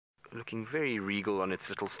looking very regal on its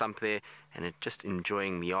little stump there, and it just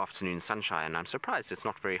enjoying the afternoon sunshine. And I'm surprised it's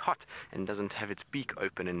not very hot and doesn't have its beak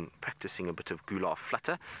open and practicing a bit of goulard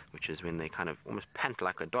flutter, which is when they kind of almost pant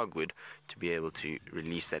like a dog would to be able to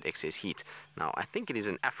release that excess heat. Now, I think it is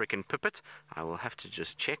an African pipit. I will have to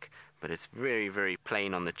just check, but it's very, very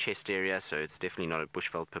plain on the chest area, so it's definitely not a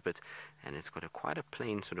bushveld pipit, and it's got quite a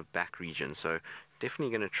plain sort of back region. So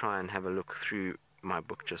definitely going to try and have a look through my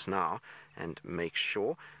book just now and make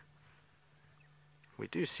sure. We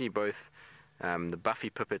do see both the buffy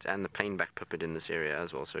pipit and the plain back pipit in this area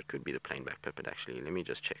as well, so it could be the plain back pipit actually. Let me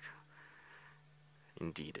just check.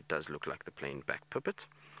 Indeed, it does look like the plain back pipit.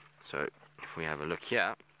 So if we have a look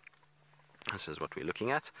here, this is what we're looking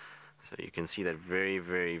at. So you can see that very,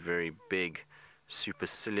 very, very big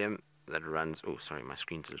supercilium that runs, oh sorry, my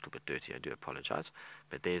screen's a little bit dirty, I do apologize,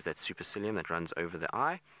 but there's that supercilium that runs over the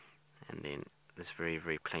eye, and then this very,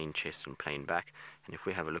 very plain chest and plain back. And if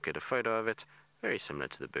we have a look at a photo of it, very similar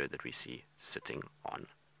to the bird that we see sitting on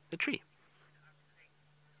the tree.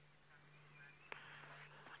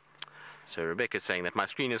 So Rebecca's saying that my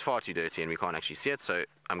screen is far too dirty and we can't actually see it, so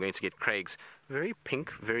I'm going to get Craig's very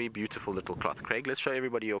pink, very beautiful little cloth. Craig, let's show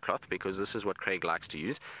everybody your cloth, because this is what Craig likes to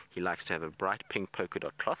use. He likes to have a bright pink polka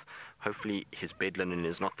dot cloth. Hopefully his bed linen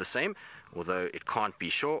is not the same, although it can't be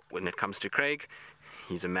sure when it comes to Craig.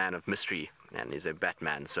 He's a man of mystery and is a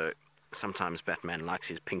Batman, so sometimes Batman likes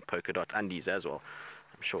his pink polka dot undies as well.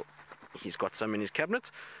 I'm sure he's got some in his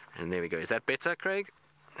cabinet. And there we go. Is that better, Craig?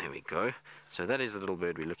 There we go. So that is the little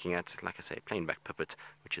bird we're looking at. Like I say, plain back pipit,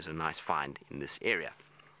 which is a nice find in this area.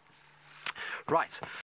 Right,